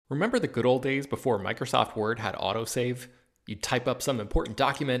Remember the good old days before Microsoft Word had autosave? You'd type up some important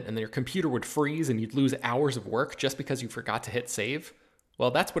document and then your computer would freeze and you'd lose hours of work just because you forgot to hit save?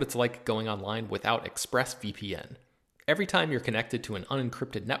 Well, that's what it's like going online without ExpressVPN. Every time you're connected to an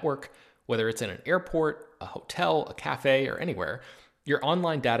unencrypted network, whether it's in an airport, a hotel, a cafe, or anywhere, your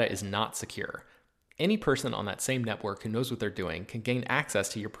online data is not secure. Any person on that same network who knows what they're doing can gain access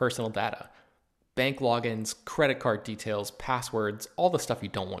to your personal data. Bank logins, credit card details, passwords, all the stuff you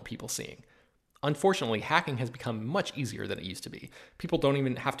don't want people seeing. Unfortunately, hacking has become much easier than it used to be. People don't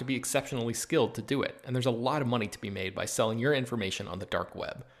even have to be exceptionally skilled to do it, and there's a lot of money to be made by selling your information on the dark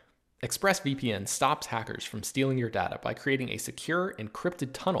web. ExpressVPN stops hackers from stealing your data by creating a secure, encrypted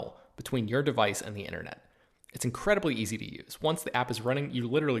tunnel between your device and the internet. It's incredibly easy to use. Once the app is running, you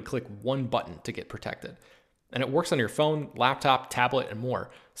literally click one button to get protected. And it works on your phone, laptop, tablet, and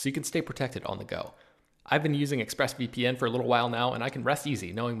more, so you can stay protected on the go. I've been using ExpressVPN for a little while now, and I can rest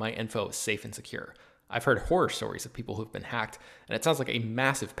easy knowing my info is safe and secure. I've heard horror stories of people who've been hacked, and it sounds like a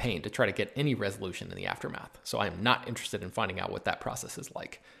massive pain to try to get any resolution in the aftermath, so I am not interested in finding out what that process is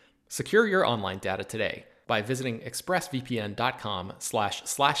like. Secure your online data today by visiting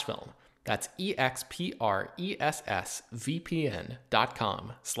expressvpn.com/film. That's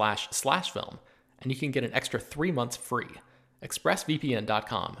expressvpn.com//film. And you can get an extra 3 months free.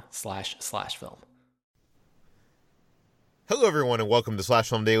 expressvpn.com//film. Hello, everyone, and welcome to Slash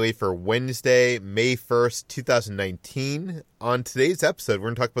Film Daily for Wednesday, May 1st, 2019. On today's episode, we're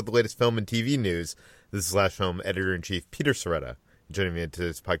going to talk about the latest film and TV news. This is Slash Film Editor-in-Chief Peter Sciretta. Joining me in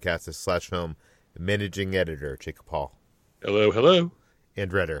today's podcast is Slash Film Managing Editor Jacob Hall. Hello, hello.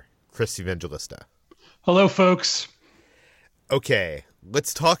 And Redder Chris Evangelista. Hello, folks. Okay,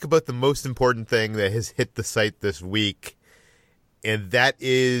 let's talk about the most important thing that has hit the site this week, and that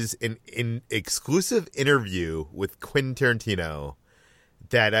is an exclusive interview with Quentin Tarantino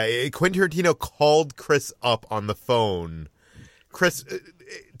that Quentin Tarantino called Chris up on the phone. Chris,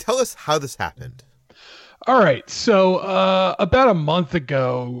 tell us how this happened. All right. So about a month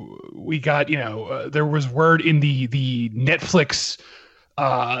ago, we got, there was word in the Netflix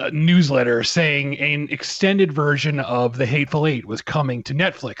newsletter saying an extended version of The Hateful Eight was coming to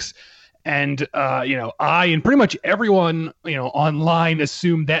Netflix. And, I and pretty much everyone, online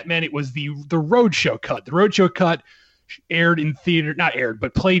assumed that meant it was the Roadshow cut. The Roadshow cut aired in theater, not aired,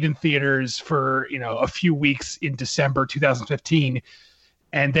 but played in theaters for, a few weeks in December 2015.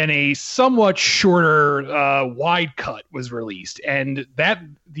 And then a somewhat shorter wide cut was released. And that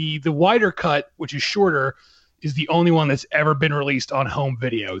the wider cut, which is shorter, is the only one that's ever been released on home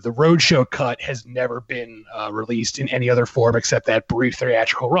video. The Roadshow cut has never been released in any other form except that brief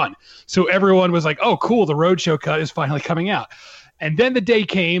theatrical run. So everyone was like, oh, cool, the Roadshow cut is finally coming out. And then the day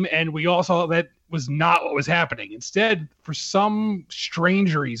came, and we all saw that was not what was happening. Instead, for some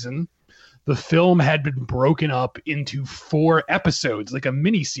strange reason, the film had been broken up into 4 episodes, like a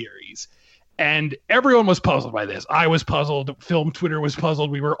mini-series. And everyone was puzzled by this. I was puzzled. Film Twitter was puzzled.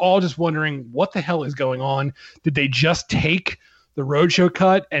 We were all just wondering, what the hell is going on? Did they just take the Roadshow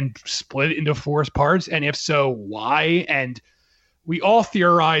cut and split it into 4 parts? And if so, why? And we all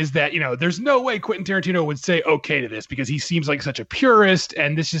theorized that, there's no way Quentin Tarantino would say okay to this because he seems like such a purist,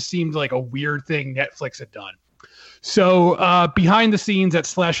 and this just seemed like a weird thing Netflix had done. So behind the scenes at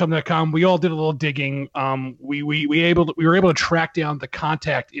slashfilm.com, we all did a little digging. We were able to track down the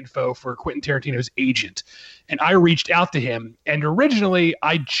contact info for Quentin Tarantino's agent, and I reached out to him. And originally,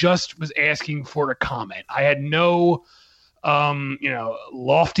 I just was asking for a comment. I had no,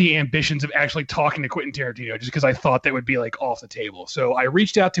 lofty ambitions of actually talking to Quentin Tarantino, just because I thought that would be like off the table. So I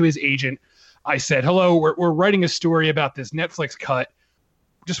reached out to his agent. I said, "Hello, we're writing a story about this Netflix cut.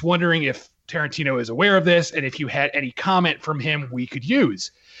 Just wondering if Tarantino is aware of this, and if you had any comment from him we could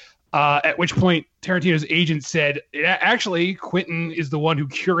use." At which point Tarantino's agent said, actually, Quentin is the one who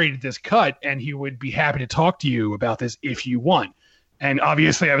curated this cut, and he would be happy to talk to you about this if you want. And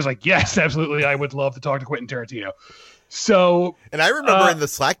obviously I was like, yes, absolutely, I would love to talk to Quentin Tarantino. So, and I remember in the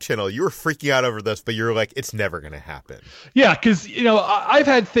Slack channel, you were freaking out over this, but you were like, it's never going to happen. Yeah, because, I've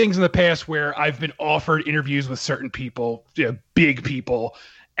had things in the past where I've been offered interviews with certain people, big people,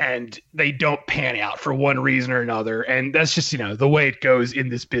 and they don't pan out for one reason or another. And that's just, the way it goes in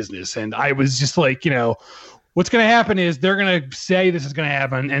this business. And I was just like, what's going to happen is they're going to say this is going to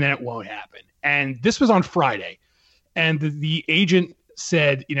happen, and then it won't happen. And this was on Friday. And the agent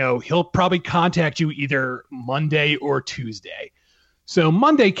said, he'll probably contact you either Monday or Tuesday. So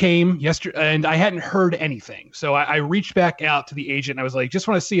Monday came yesterday, and I hadn't heard anything. So I reached back out to the agent. And I was like, just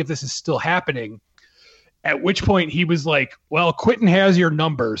want to see if this is still happening. At which point he was like, well, Quentin has your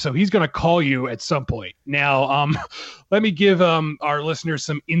number, so he's going to call you at some point. Now, let me give our listeners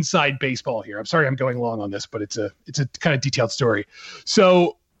some inside baseball here. I'm sorry I'm going long on this, but it's a kind of detailed story.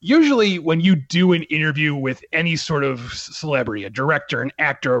 So usually when you do an interview with any sort of celebrity, a director, an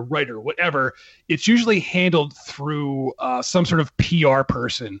actor, a writer, whatever, it's usually handled through some sort of PR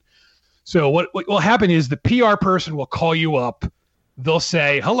person. So what will happen is the PR person will call you up. They'll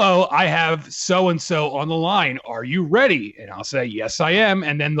say, hello, I have so-and-so on the line. Are you ready? And I'll say, yes, I am.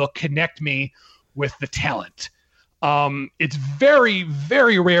 And then they'll connect me with the talent. It's very,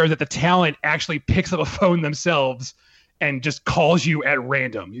 very rare that the talent actually picks up a phone themselves and just calls you at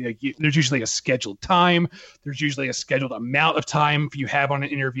random. There's usually a scheduled time. There's usually a scheduled amount of time you have on an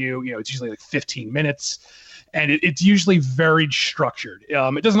interview. It's usually like 15 minutes. And it's usually very structured.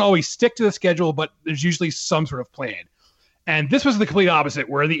 It doesn't always stick to the schedule, but there's usually some sort of plan. And this was the complete opposite,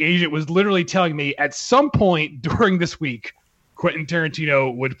 where the agent was literally telling me at some point during this week, Quentin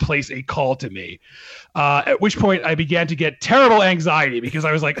Tarantino would place a call to me. At which point I began to get terrible anxiety because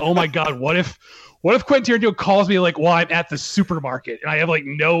I was like, oh my God, what if Quentin Tarantino calls me like while I'm at the supermarket and I have like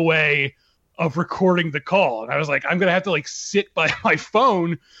no way of recording the call? And I was like, I'm going to have to like sit by my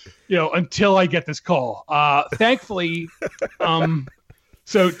phone, until I get this call. Thankfully,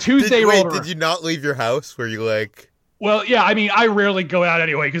 so Tuesday rolled around. Did you not leave your house? Were you like... Well, yeah, I mean, I rarely go out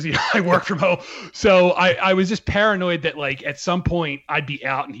anyway because I work from home. So I was just paranoid that like at some point I'd be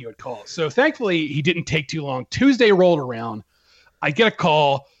out and he would call. So thankfully he didn't take too long. Tuesday rolled around. I get a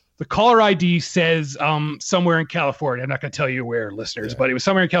call. The caller ID says somewhere in California. I'm not going to tell you where, listeners, but it was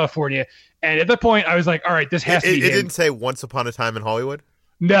somewhere in California. And at that point I was like, all right, this has to be him. It didn't say Once Upon a Time in Hollywood?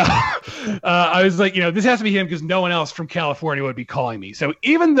 No, I was like, this has to be him because no one else from California would be calling me. So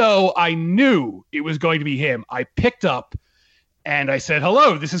even though I knew it was going to be him, I picked up and I said,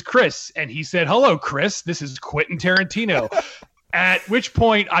 hello, this is Chris. And he said, hello, Chris, this is Quentin Tarantino. At which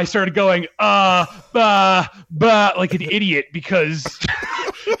point I started going, like an idiot because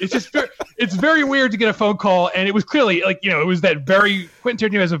it's very weird to get a phone call. And it was clearly like, it was that Quentin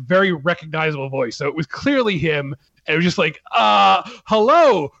Tarantino has a very recognizable voice. So it was clearly him. And it was just like,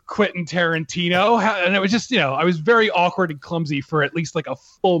 hello, Quentin Tarantino. And it was just, I was very awkward and clumsy for at least like a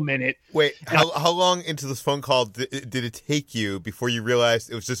full minute. Wait, how long into this phone call did it take you before you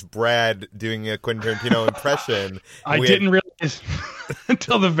realized it was just Brad doing a Quentin Tarantino impression? I didn't realize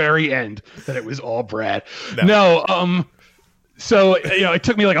until the very end that it was all Brad. No. So, it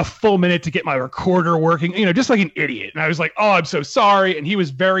took me like a full minute to get my recorder working, just like an idiot. And I was like, oh, I'm so sorry. And he was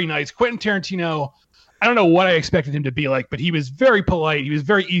very nice. Quentin Tarantino, I don't know what I expected him to be like, but he was very polite. He was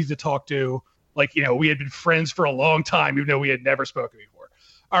very easy to talk to. Like, we had been friends for a long time, even though we had never spoken before.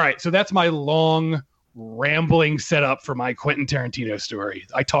 All right. So that's my long, rambling setup for my Quentin Tarantino story.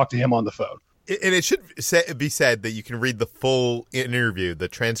 I talked to him on the phone. And it should be said that you can read the full interview, the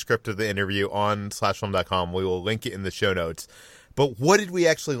transcript of the interview on /film.com. We will link it in the show notes. But what did we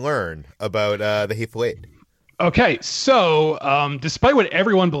actually learn about The Hateful Eight? Okay, so despite what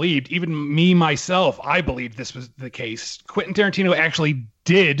everyone believed, even me, myself, I believed this was the case. Quentin Tarantino actually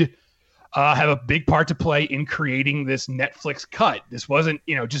did have a big part to play in creating this Netflix cut. This wasn't,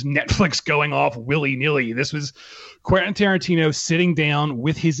 just Netflix going off willy-nilly. This was Quentin Tarantino sitting down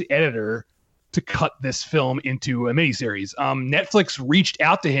with his editor to cut this film into a miniseries. Netflix reached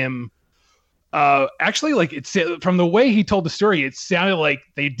out to him. Actually, like from the way he told the story, it sounded like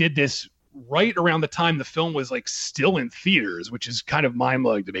they did this right around the time the film was like still in theaters, which is kind of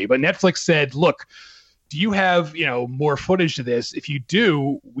mind-blowing to me. But Netflix said, look, do you have, more footage to this? If you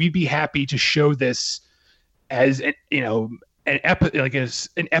do, we'd be happy to show this as, an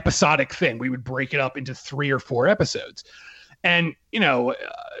episodic thing. We would break it up into 3 or 4 episodes. And,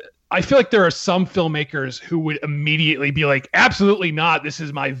 I feel like there are some filmmakers who would immediately be like, absolutely not. This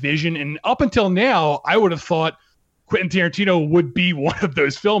is my vision. And up until now, I would have thought Quentin Tarantino would be one of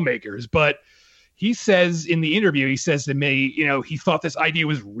those filmmakers. But he says in the interview, he says to me, he thought this idea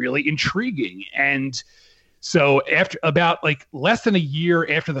was really intriguing. And so after about like less than a year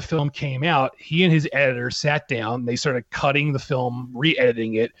after the film came out, he and his editor sat down. They started cutting the film,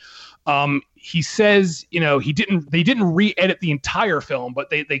 re-editing it. He says, they didn't re-edit the entire film, but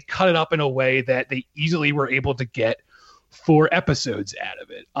they cut it up in a way that they easily were able to get 4 episodes out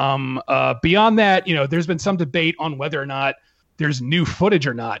of it. Beyond that, there's been some debate on whether or not there's new footage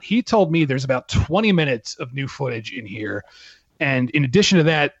or not. He told me there's about 20 minutes of new footage in here. And in addition to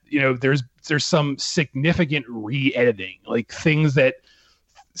that, there's some significant re-editing, like scenes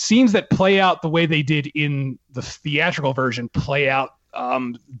that play out the way they did in the theatrical version play out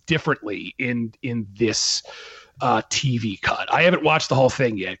differently in this TV cut. I haven't watched the whole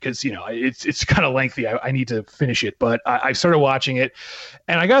thing yet because it's kind of lengthy. I need to finish it, but I started watching it,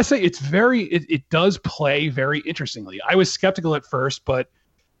 and I gotta say it does play very interestingly. I was skeptical at first, but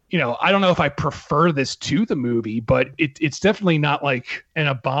I don't know if I prefer this to the movie, but it's definitely not like an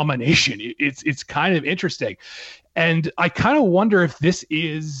abomination. It's kind of interesting, and I kind of wonder if this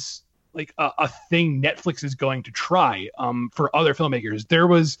is like a thing Netflix is going to try for other filmmakers. There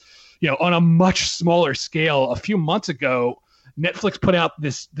was, on a much smaller scale, a few months ago, Netflix put out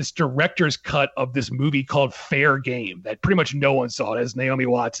this director's cut of this movie called Fair Game that pretty much no one saw. It has Naomi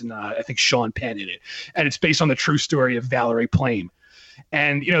Watts and I think Sean Penn in it, and it's based on the true story of Valerie Plame.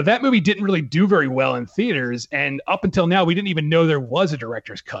 And, that movie didn't really do very well in theaters. And up until now, we didn't even know there was a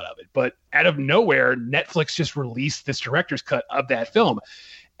director's cut of it. But out of nowhere, Netflix just released this director's cut of that film.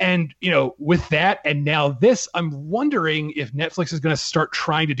 And, with that and now this, I'm wondering if Netflix is going to start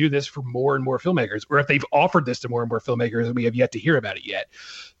trying to do this for more and more filmmakers, or if they've offered this to more and more filmmakers and we have yet to hear about it yet.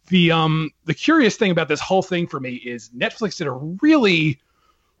 The curious thing about this whole thing for me is Netflix did a really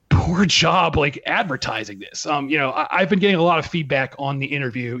poor job like advertising this. I've been getting a lot of feedback on the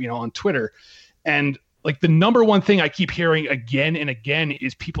interview, on Twitter, and like the number one thing I keep hearing again and again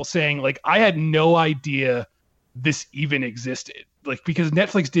is people saying like, I had no idea this even existed. Like, because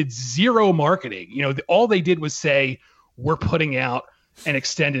Netflix did zero marketing, all they did was say, we're putting out an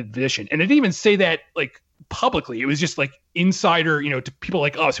extended edition. And it didn't even say that like publicly. It was just like insider, to people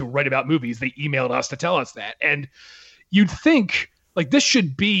like us who write about movies, they emailed us to tell us that. And you'd think, like, this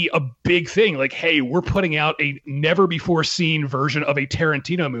should be a big thing. Like, hey, we're putting out a never before seen version of a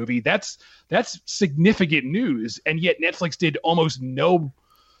Tarantino movie. That's significant news. And yet Netflix did almost no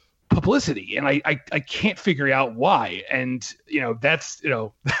publicity. And I can't figure out why. And, that's,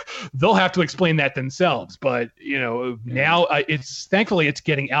 they'll have to explain that themselves. But, now thankfully it's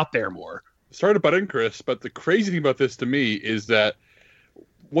getting out there more. Sorry to butt in, Chris, but the crazy thing about this to me is that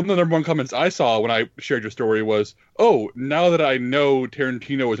one of the number one comments I saw when I shared your story was, oh, now that I know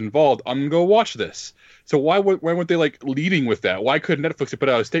Tarantino is involved, I'm going to go watch this. So why weren't they like leading with that? Why couldn't Netflix have put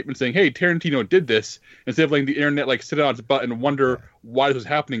out a statement saying, hey, Tarantino did this, instead of letting the internet like sit on its butt and wonder why this was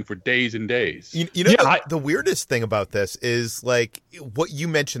happening for days and days? The weirdest thing about this is like what you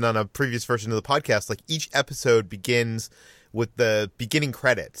mentioned on a previous version of the podcast, like each episode begins with the beginning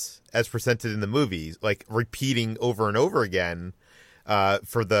credits as presented in the movies, like repeating over and over again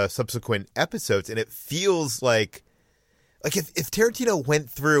for the subsequent episodes. And it feels like if Tarantino went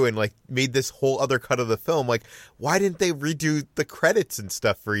through and like made this whole other cut of the film, like why didn't they redo the credits and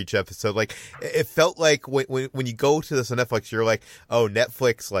stuff for each episode? Like it felt like when you go to this on Netflix, you're like, oh,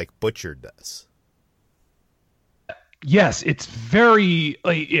 Netflix like butchered this. Yes, it's very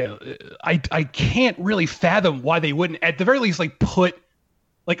like, I can't really fathom why they wouldn't at the very least like put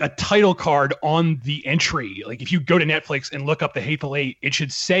like a title card on the entry. Like if you go to Netflix and look up The Hateful Eight, it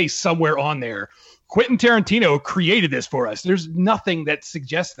should say somewhere on there, Quentin Tarantino created this for us. There's nothing that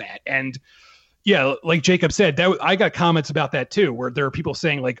suggests that. And yeah, like Jacob said, I got comments about that too, where there are people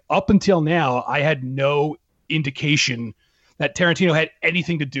saying like, up until now, I had no indication that Tarantino had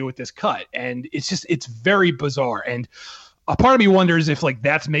anything to do with this cut. And it's very bizarre. And a part of me wonders if like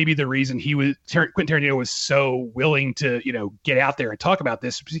that's maybe the reason Quentin Tarantino was so willing to, get out there and talk about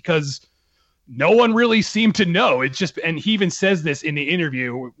this, because no one really seemed to know. It's just, and he even says this in the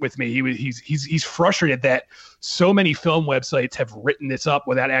interview with me. He's frustrated that so many film websites have written this up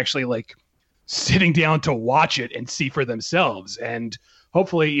without actually like sitting down to watch it and see for themselves. And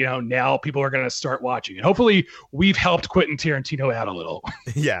hopefully, now people are going to start watching it. Hopefully we've helped Quentin Tarantino out a little.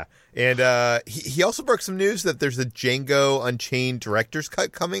 Yeah. And he also broke some news that there's a Django Unchained director's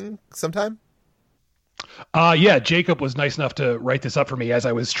cut coming sometime. Yeah, Jacob was nice enough to write this up for me as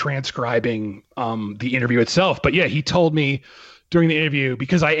I was transcribing the interview itself. But yeah, he told me during the interview,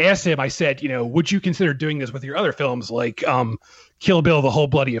 because I asked him, I said, would you consider doing this with your other films like Kill Bill, The Whole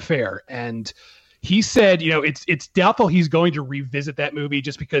Bloody Affair? And he said, it's doubtful he's going to revisit that movie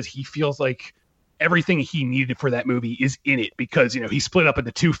just because he feels like everything he needed for that movie is in it, because, he split up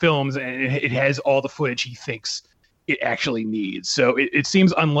into two films and it has all the footage he thinks it actually needs. So it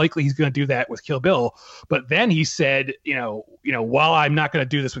seems unlikely he's going to do that with Kill Bill. But then he said, while I'm not going to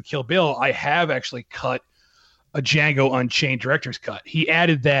do this with Kill Bill, I have actually cut a Django Unchained director's cut. He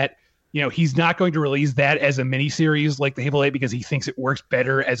added that, he's not going to release that as a miniseries like The Hateful Eight because he thinks it works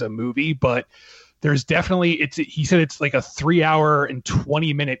better as a movie. But there's definitely, he said it's like a 3-hour and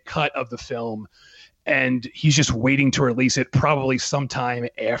 20-minute cut of the film. And he's just waiting to release it probably sometime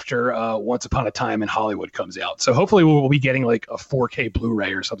after Once Upon a Time in Hollywood comes out. So hopefully we'll be getting like a 4K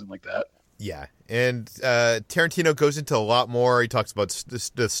Blu-ray or something like that. Yeah, and Tarantino goes into a lot more. He talks about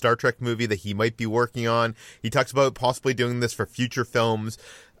the Star Trek movie that he might be working on. He talks about possibly doing this for future films.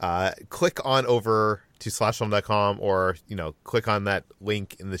 Click on over to slashfilm.com or, click on that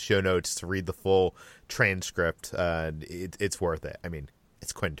link in the show notes to read the full transcript. It's worth it. I mean,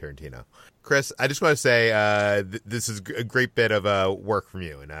 it's Quentin Tarantino. Chris, I just want to say this is a great bit of work from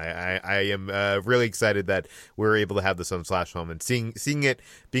you, and I am really excited that we're able to have this on Slash Film and seeing it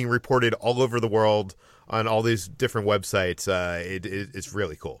being reported all over the world on all these different websites. It's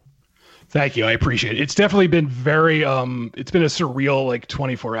really cool. Thank you. I appreciate it. It's definitely been very it's been a surreal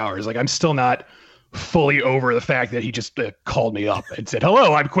 24 hours. I'm still not fully over the fact that he just called me up and said,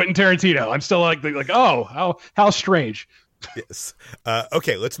 "Hello, I'm Quentin Tarantino." I'm still like, oh, how strange. Yes.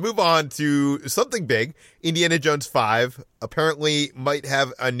 Okay, let's move on to something big. Indiana Jones 5 apparently might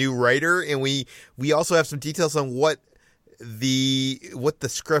have a new writer, and we also have some details on what the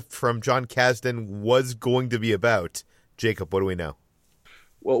script from John Kasdan was going to be about. Jacob, what do we know?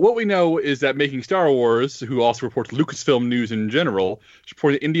 Well, what we know is that Making Star Wars, who also reports Lucasfilm news in general,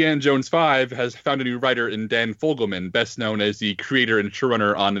 reported that Indiana Jones 5 has found a new writer in Dan Fogelman, best known as the creator and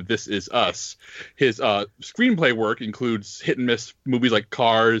showrunner on This Is Us. His screenplay work includes hit-and-miss movies like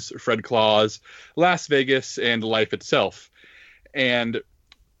Cars, Fred Claus, Las Vegas, and Life Itself. And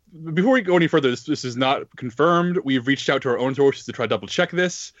before we go any further, this is not confirmed. We've reached out to our own sources to try to double check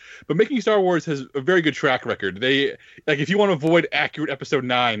this, but Making Star Wars has a very good track record. They if you want to avoid accurate Episode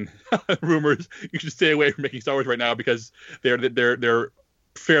 9 rumors, you should stay away from Making Star Wars right now because they're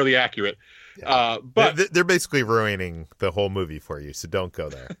fairly accurate. Yeah. But they're basically ruining the whole movie for you, so don't go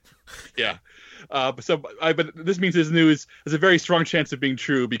there. Yeah. But this means this news has a very strong chance of being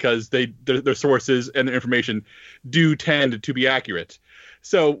true because their sources and their information do tend to be accurate.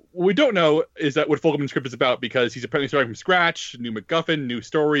 So what we don't know is that what Fogelman's script is about because he's apparently starting from scratch, new MacGuffin, new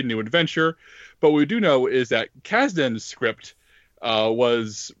story, new adventure. But what we do know is that Kasdan's script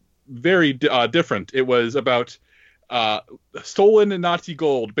was very different. It was about stolen Nazi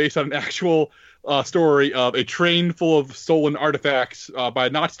gold based on an actual story of a train full of stolen artifacts by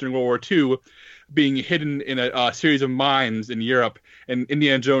Nazis during World War II being hidden in a series of mines in Europe, and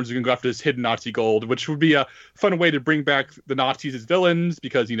Indiana Jones is going to go after this hidden Nazi gold, which would be a fun way to bring back the Nazis as villains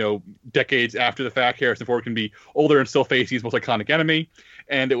because, decades after the fact, Harrison Ford can be older and still face his most iconic enemy,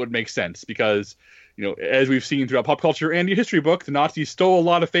 and it would make sense because, as we've seen throughout pop culture and the history book, the Nazis stole a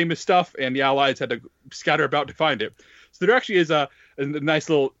lot of famous stuff, and the Allies had to scatter about to find it. So there actually is a nice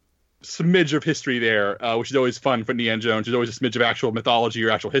little smidge of history there, which is always fun for Indiana Jones. There's always a smidge of actual mythology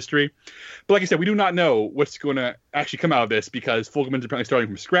or actual history. But like I said, we do not know what's going to actually come out of this because Fogelman's apparently starting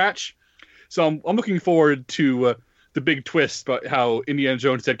from scratch. So I'm looking forward to the big twist about how Indiana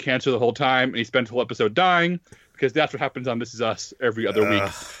Jones had cancer the whole time and he spent the whole episode dying, because that's what happens on This Is Us every other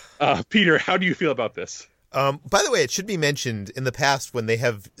week. Peter, how do you feel about this? By the way, it should be mentioned in the past when they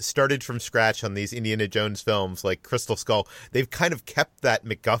have started from scratch on these Indiana Jones films like Crystal Skull, they've kind of kept that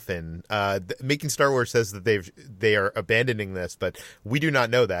MacGuffin. Making Star Wars says that they are abandoning this, but we do not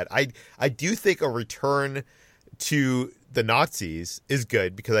know that. I do think a return to the Nazis is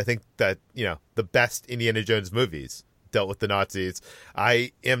good because I think that, the best Indiana Jones movies dealt with the Nazis.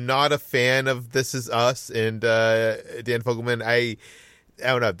 I am not a fan of This Is Us and Dan Fogelman. I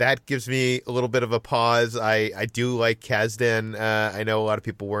don't know. That gives me a little bit of a pause. I do like Kasdan. I know a lot of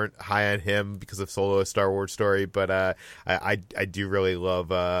people weren't high on him because of Solo: A Star Wars Story, but I do really love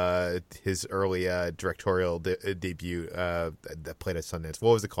his early directorial debut that played at Sundance.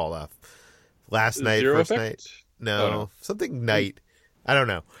 What was it called? Last Night, Zero First Effect? Night? No, something Night. I don't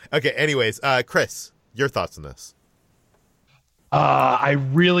know. Okay, anyways, Chris, your thoughts on this? I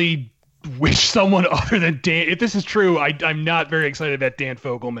really wish someone other than Dan. If this is true, I'm not very excited about Dan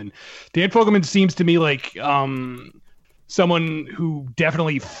Fogelman. Dan Fogelman seems to me like someone who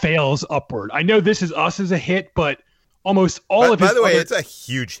definitely fails upward. I know This Is Us is a hit, but almost all of his. By the way, it's a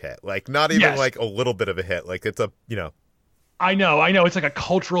huge hit. Like not even like a little bit of a hit. Like it's a I know it's like a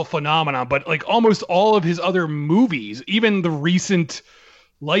cultural phenomenon, but like almost all of his other movies, even the recent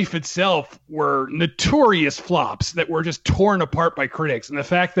Life Itself, were notorious flops that were just torn apart by critics. And the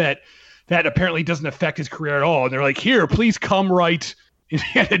fact that apparently doesn't affect his career at all, and they're like, here, please come write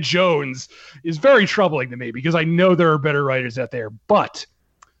Indiana Jones, is very troubling to me because I know there are better writers out there. But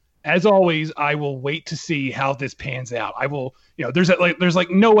as always, I will wait to see how this pans out. I will, there's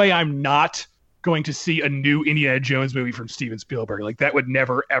no way I'm not going to see a new Indiana Jones movie from Steven Spielberg. Like that would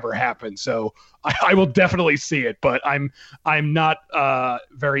never ever happen. So I will definitely see it, but I'm not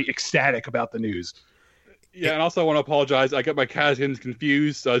very ecstatic about the news. Yeah, and also I want to apologize. I got my Kasdans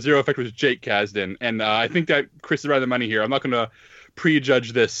confused. Zero Effect was Jake Kasdan, and I think that Chris is right on the money here. I'm not going to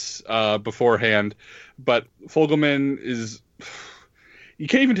prejudge this beforehand, but Fogelman is. You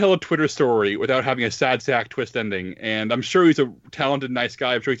can't even tell a Twitter story without having a sad sack twist ending. And I'm sure he's a talented, nice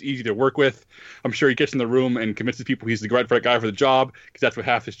guy. I'm sure he's easy to work with. I'm sure he gets in the room and convinces people he's the right guy for the job, because that's what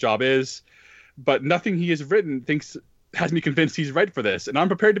half his job is. But nothing he has written has me convinced he's right for this. And I'm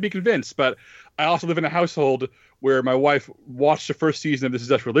prepared to be convinced. But I also live in a household where my wife watched the first season of This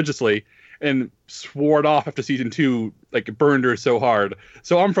Is Us religiously and swore it off after season 2, like it burned her so hard.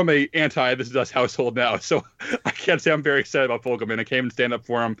 So I'm from a anti-This Is Us household now. So I can't say I'm very excited about Fogelman. I came and stand up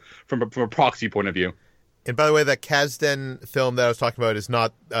for him from a proxy point of view. And by the way, that Kasdan film that I was talking about is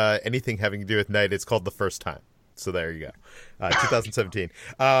not anything having to do with Night. It's called The First Time. So there you go. 2017.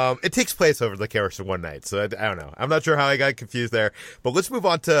 It takes place over the course of one night. So I don't know. I'm not sure how I got confused there. But let's move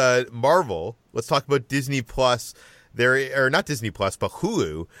on to Marvel. Let's talk about Disney Plus. Or not Disney Plus, but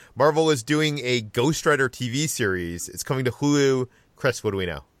Hulu. Marvel is doing a Ghost Rider TV series. It's coming to Hulu. Chris, what do we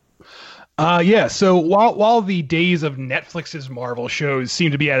know? Yeah, so while the days of Netflix's Marvel shows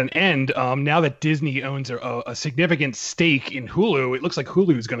seem to be at an end, now that Disney owns a significant stake in Hulu, it looks like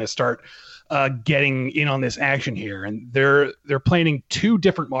Hulu is going to start getting in on this action here, and they're planning 2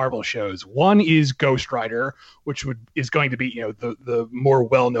 different Marvel shows. One is Ghost Rider, which is going to be the more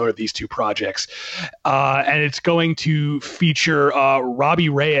well known of these 2 projects, and it's going to feature Robbie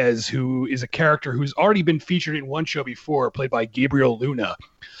Reyes, who is a character who's already been featured in one show before, played by Gabriel Luna.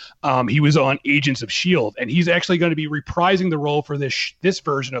 He was on Agents of S.H.I.E.L.D., and he's actually going to be reprising the role for this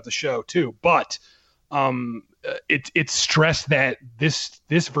version of the show too. But it's stressed that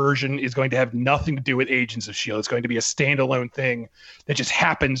this version is going to have nothing to do with Agents of S.H.I.E.L.D. It's going to be a standalone thing that just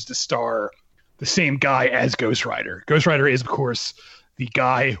happens to star the same guy as Ghost Rider. Ghost Rider is, of course, the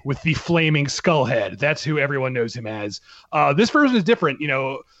guy with the flaming skull head. That's who everyone knows him as. This version is different.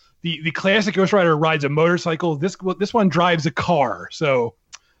 The classic Ghost Rider rides a motorcycle. This one drives a car. So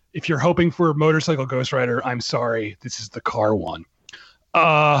if you're hoping for Motorcycle Ghost Rider, I'm sorry. This is the car one.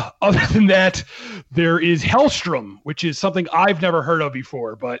 Other than that, there is Hellstrom, which is something I've never heard of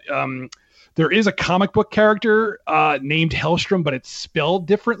before, but there is a comic book character named Hellstrom, but it's spelled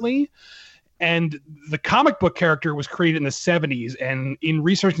differently. And the comic book character was created in the 70s. And in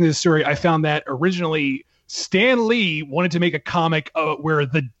researching this story, I found that originally Stan Lee wanted to make a comic where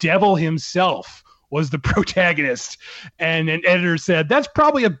the devil himself was the protagonist. And an editor said, that's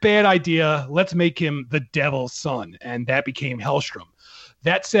probably a bad idea. Let's make him the devil's son. And that became Hellstrom.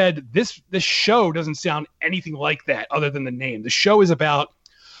 That said, this show doesn't sound anything like that other than the name. The show is about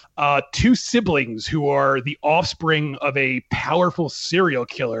 2 siblings who are the offspring of a powerful serial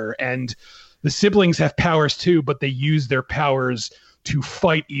killer. And the siblings have powers too, but they use their powers to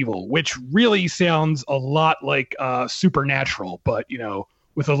fight evil, which really sounds a lot like Supernatural, but,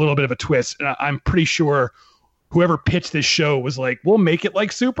 with a little bit of a twist. And I'm pretty sure whoever pitched this show was like, we'll make it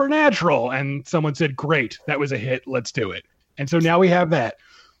like Supernatural. And someone said, great, that was a hit. Let's do it. And so now we have that.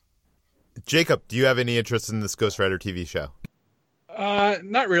 Jacob, do you have any interest in this Ghost Rider TV show?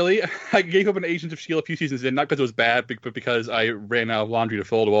 Not really. I gave up on Agents of S.H.I.E.L.D. a few seasons in, not because it was bad, but because I ran out of laundry to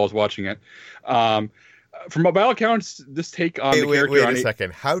fold while I was watching it. From all accounts, this take on the character... Wait a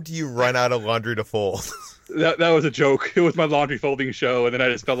second. How do you run out of laundry to fold? That was a joke. It was my laundry folding show, and then I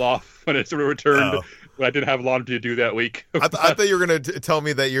just fell off when it sort of returned when I didn't have laundry to do that week. I thought you were going to tell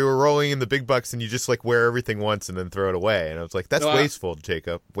me that you were rolling in the big bucks and you just wear everything once and then throw it away. And I was like, that's wasteful,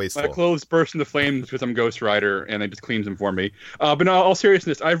 Jacob. Wasteful. My clothes burst into flames because I'm Ghost Rider, and it just cleans them for me. But in all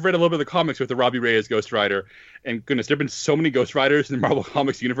seriousness, I've read a little bit of the comics with the Robbie Reyes Ghost Rider, and goodness, there have been so many Ghost Riders in the Marvel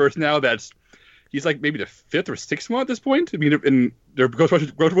Comics universe now that's he's like maybe the 5th or 6th one at this point. I mean, in their Ghost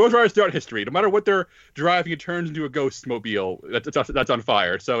Riders throughout history, no matter what they're driving, it turns into a ghost mobile that's on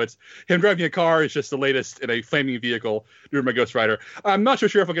fire. So it's him driving a car is just the latest in a flaming vehicle during my Ghost Rider. I'm not so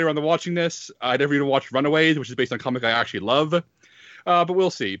sure if I'll get around to watching this. I never even watched Runaways, which is based on a comic I actually love. But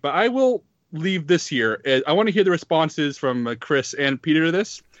we'll see. But I will leave this here. I want to hear the responses from Chris and Peter to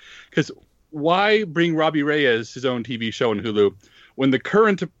this, because why bring Robbie Reyes his own TV show on Hulu when the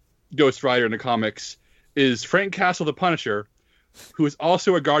current Ghost Rider in the comics is Frank Castle the Punisher, who is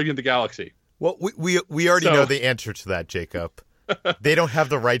also a Guardian of the Galaxy? Well, we already know the answer to that, Jacob. They don't have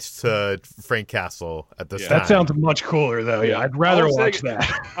the rights to Frank Castle at this time. That sounds much cooler, though. Yeah, I'd rather watch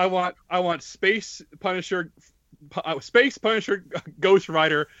that. I want Space Punisher, Ghost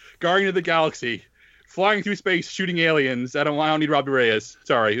Rider, Guardian of the Galaxy, flying through space, shooting aliens. I don't need Robbie Reyes.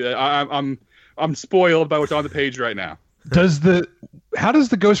 Sorry, I'm spoiled by what's on the page right now. How does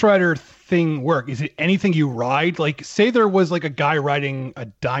the Ghost Rider thing work? Is it anything you ride? Like, say there was a guy riding a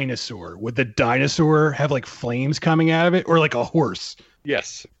dinosaur. Would the dinosaur have flames coming out of it, or like a horse?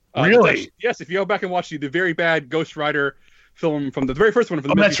 Yes. Really? Yes. If you go back and watch the very bad Ghost Rider film from the very first one from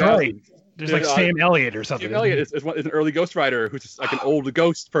the Oh, mid that's 2000s. right. There's like Sam Elliott or something. Sam Elliott is an early Ghost Rider who's just like an old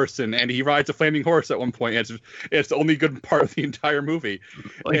ghost person, and he rides a flaming horse at one point. And it's the only good part of the entire movie.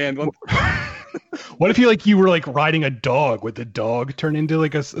 Like, And what if you were like riding a dog? Would the dog turn into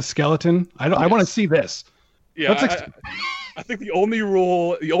like a skeleton? I want to see this. yeah, I think the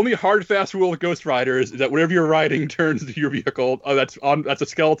only hard fast rule of Ghost Riders is that whenever you're riding turns into your vehicle, that's a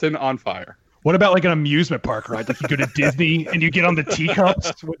skeleton on fire. What about like an amusement park ride? Like you go to Disney and you get on the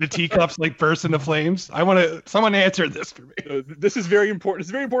teacups when the teacups like burst into flames. Someone answer this for me. This is very important. It's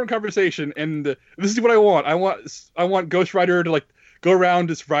a very important conversation, and this is what I want. I want Ghost Rider to like go around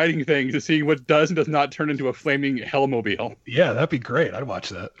just riding things and seeing what does and does not turn into a flaming hellmobile. Yeah, that'd be great. I'd watch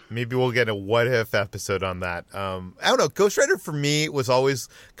that. Maybe we'll get a what if episode on that. I don't know. Ghost Rider for me was always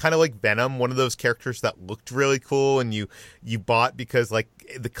kind of like Venom, one of those characters that looked really cool and you bought because like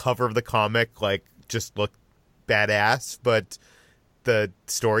the cover of the comic like just looked badass, but the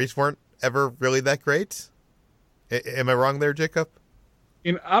stories weren't ever really that great. Am I wrong there, Jacob?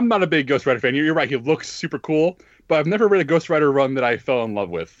 I'm not a big Ghost Rider fan. You're right. He looks super cool, but I've never read a Ghost Rider run that I fell in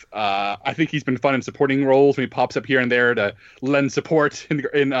love with. I think he's been fun in supporting roles when he pops up here and there to lend support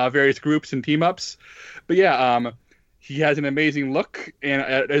in various groups and team ups. But yeah, he has an amazing look, and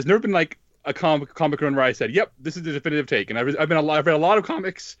there's never been like a comic run where I said, "Yep, this is the definitive take." And I've read a lot of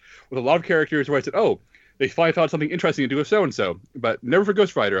comics with a lot of characters where I said, "Oh, they finally thought something interesting to do with so and so," but never for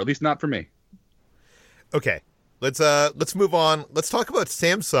Ghost Rider, at least not for me. Okay. Let's move on. Let's talk about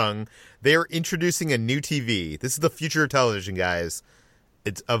Samsung. They are introducing a new TV. This is the future of television, guys.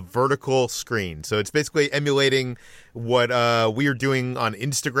 It's a vertical screen. So it's basically emulating what we are doing on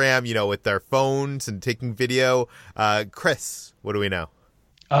Instagram, with our phones and taking video. Chris, what do we know?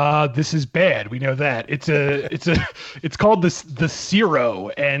 This is bad. We know that. It's called the Zero,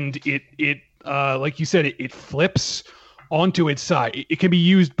 and it like you said, it flips onto its side. It can be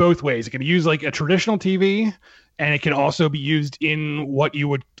used both ways. It can be used like a traditional TV, and it can also be used in what you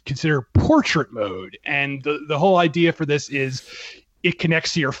would consider portrait mode. And the whole idea for this is it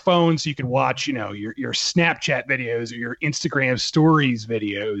connects to your phone, so you can watch, your Snapchat videos or your Instagram stories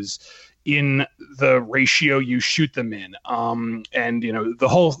videos in the ratio you shoot them in. And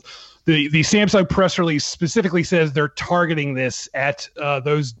the Samsung press release specifically says they're targeting this at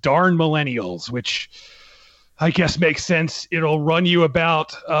those darn millennials, which I guess makes sense. It'll run you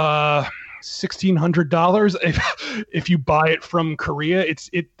about $1,600 if you buy it from Korea.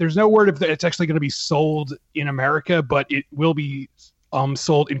 There's no word if it's actually going to be sold in America, but it will be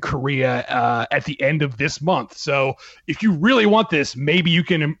sold in Korea at the end of this month. So if you really want this, maybe you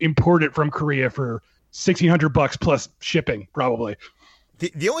can import it from Korea for $1,600 plus shipping, probably.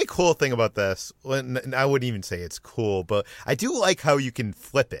 The only cool thing about this, and I wouldn't even say it's cool, but I do like how you can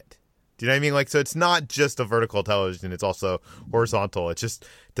flip it. Do you know what I mean? Like, so it's not just a vertical television, it's also horizontal. It's just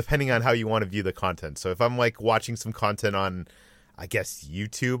depending on how you want to view the content. So if I'm like watching some content on, I guess,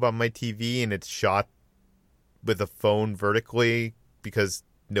 YouTube on my TV and it's shot with a phone vertically because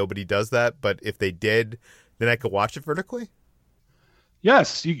nobody does that, but if they did, then I could watch it vertically?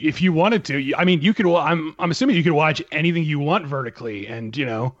 Yes, if you wanted to. I mean, you could. I'm assuming you could watch anything you want vertically, and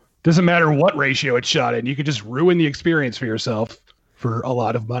doesn't matter what ratio it's shot in. You could just ruin the experience for yourself for a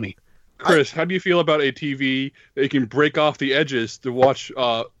lot of money. Chris, how do you feel about a TV that you can break off the edges to watch,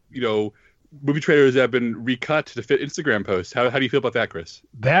 movie trailers that have been recut to fit Instagram posts? How do you feel about that, Chris?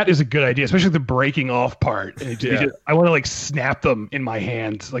 That is a good idea, especially the breaking off part. Yeah. I want to like snap them in my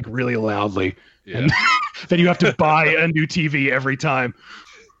hand like really loudly. Yeah. And then you have to buy a new TV every time.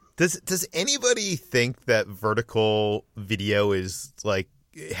 Does anybody think that vertical video is like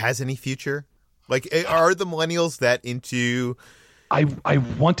has any future? Like, are the millennials that into? I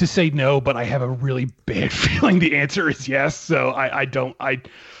want to say no, but I have a really bad feeling the answer is yes. So I'm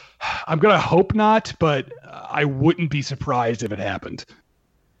gonna hope not, but I wouldn't be surprised if it happened.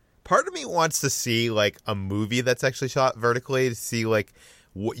 Part of me wants to see like a movie that's actually shot vertically to see like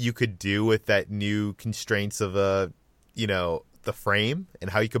what you could do with that new constraints of the frame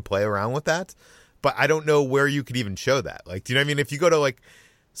and how you could play around with that. But I don't know where you could even show that. Like, do you know what I mean? If you go to like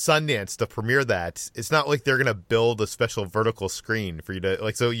Sundance to premiere that, it's not like they're going to build a special vertical screen for you to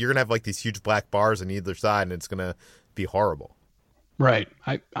like, so you're going to have like these huge black bars on either side and it's going to be horrible. Right.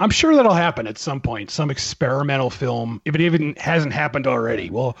 I'm sure that'll happen at some point, some experimental film, if it even hasn't happened already.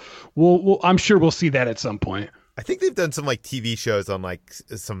 Well, I'm sure we'll see that at some point. I think they've done some like TV shows on like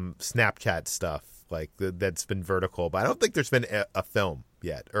some Snapchat stuff like that's been vertical, but I don't think there's been a film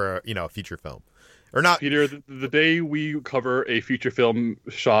yet or, a feature film. Or not, Peter. The day we cover a feature film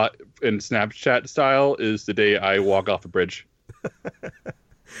shot in Snapchat style is the day I walk off a bridge.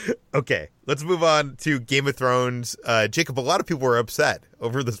 Okay, let's move on to Game of Thrones. Jacob, a lot of people were upset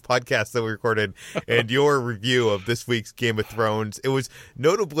over this podcast that we recorded and your review of this week's Game of Thrones. It was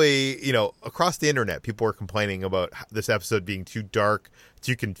notably, across the internet, people were complaining about this episode being too dark,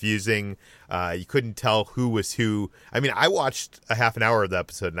 too confusing. You couldn't tell who was who. I mean, I watched a half an hour of the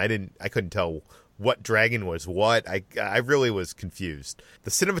episode and I couldn't tell what dragon was what. I really was confused. The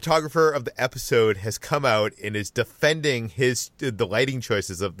cinematographer of the episode has come out and is defending the lighting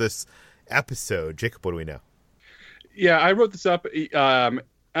choices of this episode. Jacob, what do we know? Yeah, I wrote this up.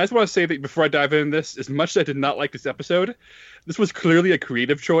 I just want to say that before I dive into this, as much as I did not like this episode, this was clearly a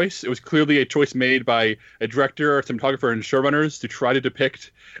creative choice. It was clearly a choice made by a director, a cinematographer, and showrunners to try to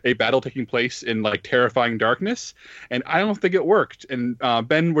depict a battle taking place in terrifying darkness. And I don't think it worked. And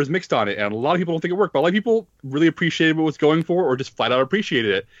Ben was mixed on it, and a lot of people don't think it worked. But a lot of people really appreciated what it was going for, or just flat out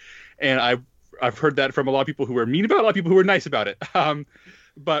appreciated it. And I've heard that from a lot of people who were mean about it, a lot of people who were nice about it.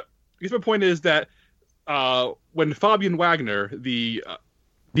 But I guess my point is that when Fabian Wagner, the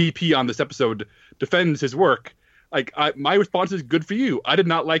VP on this episode, defends his work, my response is good for you. I did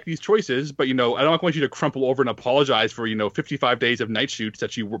not like these choices, but I don't want you to crumple over and apologize for 55 days of night shoots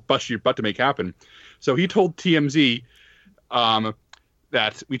that you bust your butt to make happen. So he told TMZ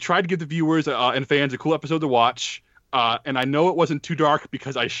that we tried to give the viewers and fans a cool episode to watch, and I know it wasn't too dark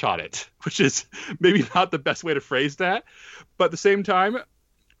because I shot it, which is maybe not the best way to phrase that, but at the same time,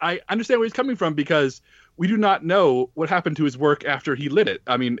 I understand where he's coming from, because we do not know what happened to his work after he lit it.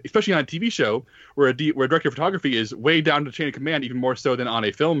 I mean, especially on a TV show where a director of photography is way down the chain of command, even more so than on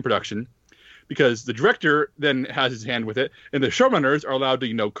a film production, because the director then has his hand with it, and the showrunners are allowed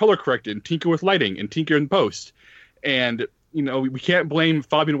to, color correct it and tinker with lighting and tinker in post. And, we can't blame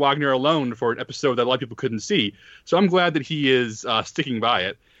Fabian Wagner alone for an episode that a lot of people couldn't see. So I'm glad that he is sticking by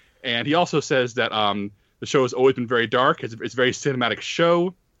it. And he also says that the show has always been very dark. It's a very cinematic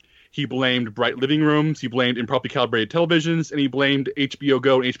show. He blamed bright living rooms, he blamed improperly calibrated televisions, and he blamed HBO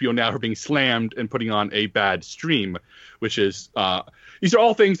Go and HBO Now for being slammed and putting on a bad stream, which is, these are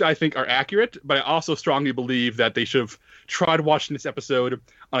all things that I think are accurate, but I also strongly believe that they should have tried watching this episode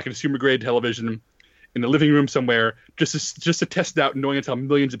on a consumer-grade television in the living room somewhere, just to test it out, knowing it's how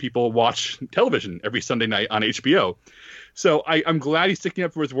millions of people watch television every Sunday night on HBO. So I'm glad he's sticking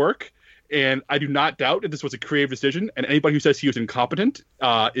up for his work. And I do not doubt that this was a creative decision. And anybody who says he was incompetent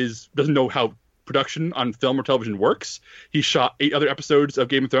doesn't know how production on film or television works. He shot 8 other episodes of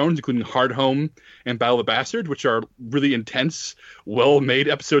Game of Thrones, including Hard Home and Battle of the Bastards, which are really intense, well-made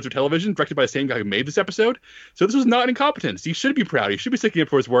episodes of television, directed by the same guy who made this episode. So this was not incompetence. He should be proud. He should be sticking up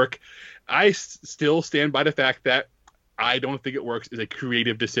for his work. I still stand by the fact that I don't think it works as a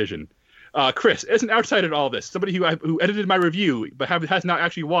creative decision. Chris, as an outsider to all this, somebody who edited my review but has not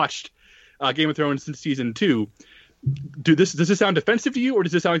actually watched Game of Thrones since season 2. Does this sound defensive to you, or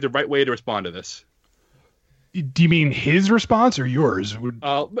does this sound like the right way to respond to this? Do you mean his response or yours?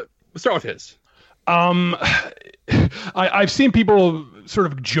 But let's start with his. I've seen people sort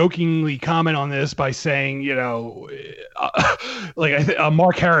of jokingly comment on this by saying, Mark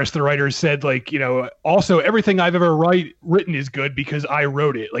Harris, the writer, said, also everything I've ever written is good because I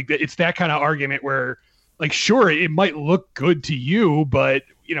wrote it. It's that kind of argument where, sure, it might look good to you, but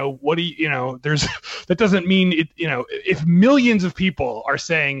what do you, there's, that doesn't mean it, if millions of people are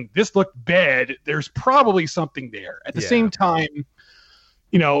saying this looked bad, there's probably something there. At the same time,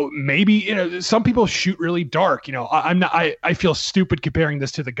 maybe, some people shoot really dark. I feel stupid comparing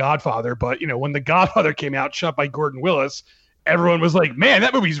this to The Godfather, but when The Godfather came out, shot by Gordon Willis, everyone was like, man,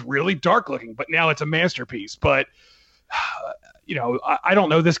 that movie's really dark looking, but now it's a masterpiece. But I don't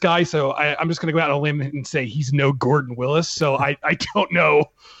know this guy, so I'm just going to go out on a limb and say he's no Gordon Willis. So I don't know,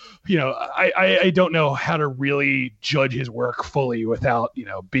 I don't know how to really judge his work fully without,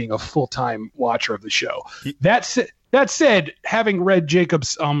 being a full-time watcher of the show. That said, having read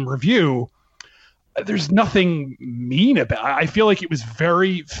Jacob's review, there's nothing mean about it. I feel like it was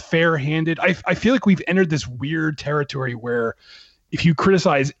very fair-handed. I feel like we've entered this weird territory where if you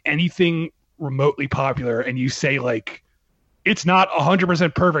criticize anything remotely popular and you say it's not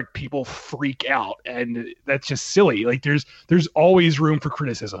 100% perfect, people freak out, and that's just silly. There's always room for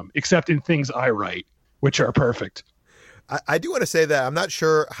criticism, except in things I write, which are perfect. I do want to say that I'm not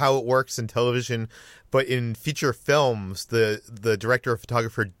sure how it works in television, but in feature films, the director of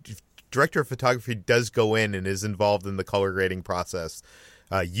photography does go in and is involved in the color grading process,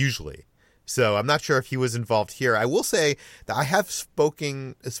 usually. So I'm not sure if he was involved here. I will say that I have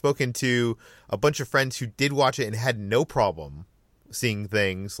spoken to a bunch of friends who did watch it and had no problem seeing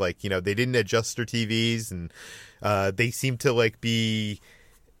things they didn't adjust their TVs, and they seem to be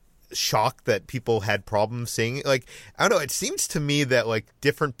shocked that people had problems seeing. Like, I don't know. It seems to me that like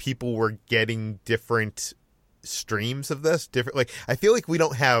different people were getting different streams of this. Different. Like, I feel like we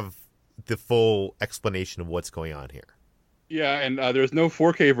don't have the full explanation of what's going on here. Yeah, and there's no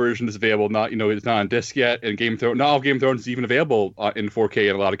 4K version that's available. Not it's not on disc yet, and not all Game of Thrones is even available in 4K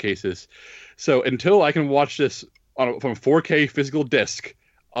in a lot of cases. So until I can watch this from a 4K physical disc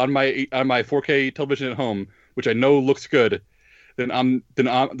on my 4K television at home, which I know looks good, then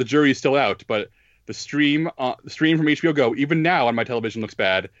the jury is still out. But the stream from HBO Go, even now on my television, looks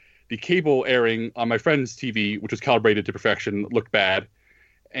bad. The cable airing on my friend's TV, which was calibrated to perfection, looked bad.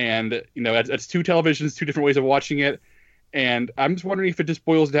 And that's two televisions, two different ways of watching it. And I'm just wondering if it just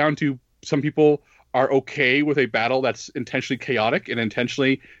boils down to some people are okay with a battle that's intentionally chaotic and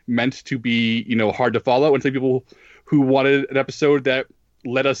intentionally meant to be, hard to follow, and some people who wanted an episode that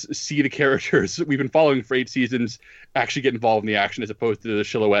let us see the characters we've been following for 8 seasons actually get involved in the action, as opposed to the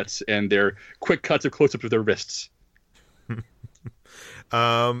silhouettes and their quick cuts of close-ups of their wrists.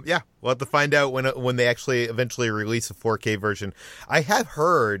 Yeah, we'll have to find out when they actually eventually release a 4K version. I have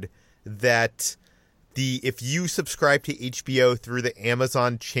heard that if you subscribe to HBO through the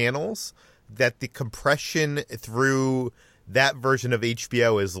Amazon channels, that the compression through that version of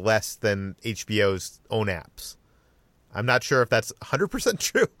HBO is less than HBO's own apps. I'm not sure if that's 100%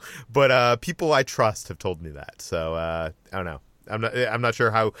 true, but people I trust have told me that. So I don't know. I'm not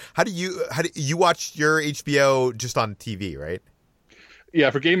sure how do you watch your HBO just on TV, right? Yeah,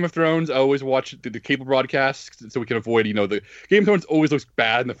 for Game of Thrones, I always watch the cable broadcasts so we can avoid, the Game of Thrones always looks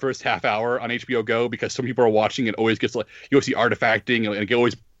bad in the first half hour on HBO Go because some people are watching it. Always gets you always see artifacting and it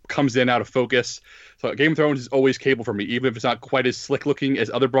always comes in out of focus. So Game of Thrones is always cable for me, even if it's not quite as slick looking as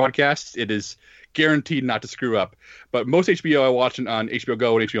other broadcasts. It is guaranteed not to screw up. But most HBO I watch on HBO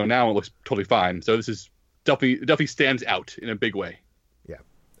Go and HBO Now, it looks totally fine. So this is definitely stands out in a big way.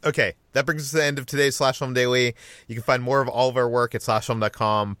 Okay, that brings us to the end of today's Slash Film Daily. You can find more of all of our work at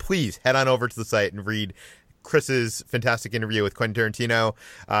slashfilm.com. Please head on over to the site and read Chris's fantastic interview with Quentin Tarantino.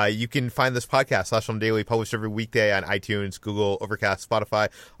 You can find this podcast, Slash Film Daily, published every weekday on iTunes, Google, Overcast, Spotify,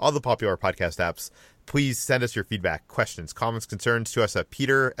 all the popular podcast apps. Please send us your feedback, questions, comments, concerns to us at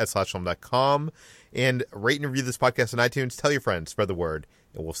peter@slashfilm.com. And rate and review this podcast on iTunes. Tell your friends, spread the word,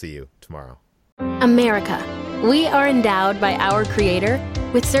 and we'll see you tomorrow. America. We are endowed by our Creator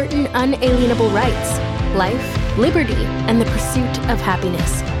with certain unalienable rights: life, liberty, and the pursuit of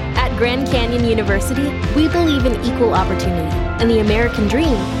happiness. At Grand Canyon University, we believe in equal opportunity, and the American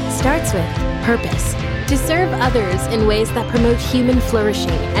dream starts with purpose. To serve others in ways that promote human flourishing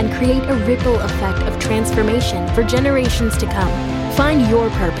and create a ripple effect of transformation for generations to come. Find your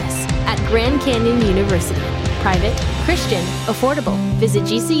purpose at Grand Canyon University. Private, Christian, affordable. Visit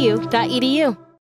gcu.edu.